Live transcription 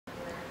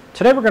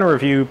Today we're going to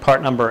review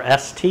part number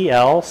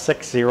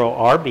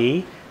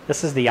STL60RB.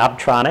 This is the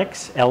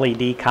Optronics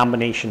LED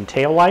combination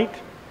tail light.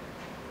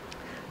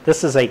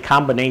 This is a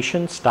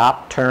combination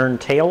stop-turn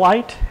tail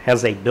light.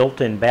 Has a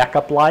built-in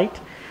backup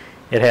light.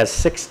 It has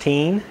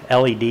 16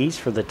 LEDs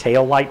for the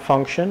tail light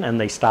function and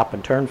the stop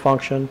and turn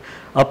function.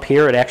 Up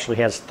here it actually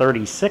has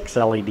 36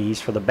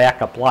 LEDs for the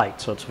backup light,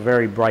 so it's a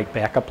very bright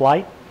backup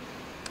light.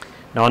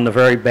 Now on the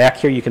very back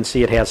here you can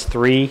see it has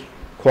 3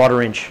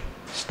 1/4-inch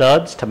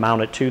studs to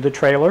mount it to the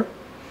trailer.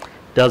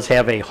 It does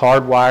have a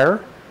hard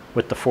wire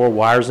with the 4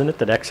 wires in it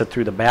that exit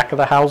through the back of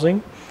the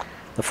housing.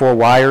 The 4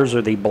 wires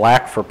are the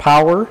black for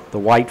power, the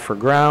white for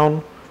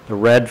ground, the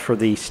red for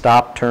the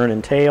stop, turn,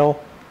 and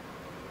tail,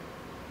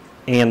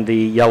 and the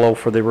yellow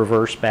for the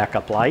reverse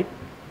backup light.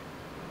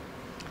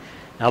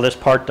 Now this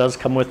part does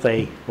come with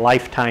a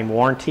lifetime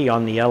warranty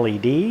on the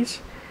LEDs,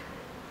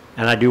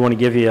 and I do want to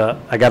give you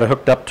I got it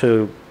hooked up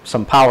to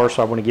some power,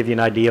 so I want to give you an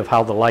idea of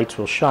how the lights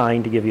will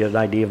shine to give you an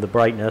idea of the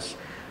brightness.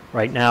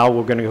 Right now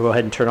we're going to go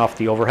ahead and turn off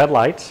the overhead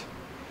lights.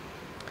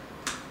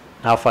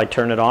 Now if I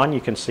turn it on, you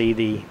can see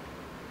the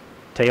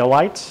tail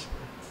lights.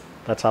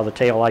 That's how the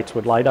tail lights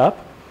would light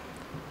up.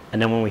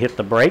 And then when we hit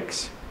the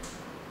brakes,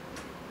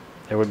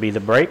 there would be the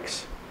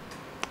brakes.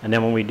 And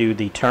then when we do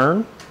the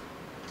turn,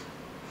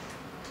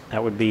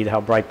 that would be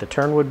how bright the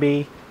turn would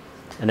be.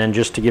 And then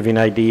just to give you an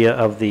idea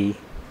of the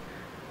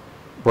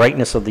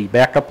brightness of the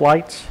backup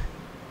lights,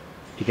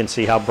 you can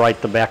see how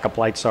bright the backup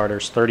lights are.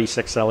 There's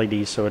 36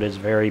 LEDs, so it is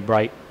very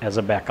bright as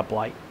a backup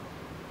light.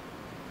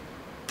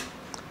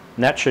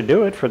 And that should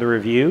do it for the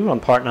review on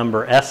part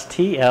number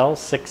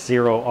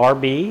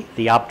STL60RB,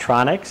 the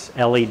Optronics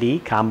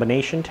LED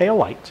combination tail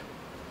light.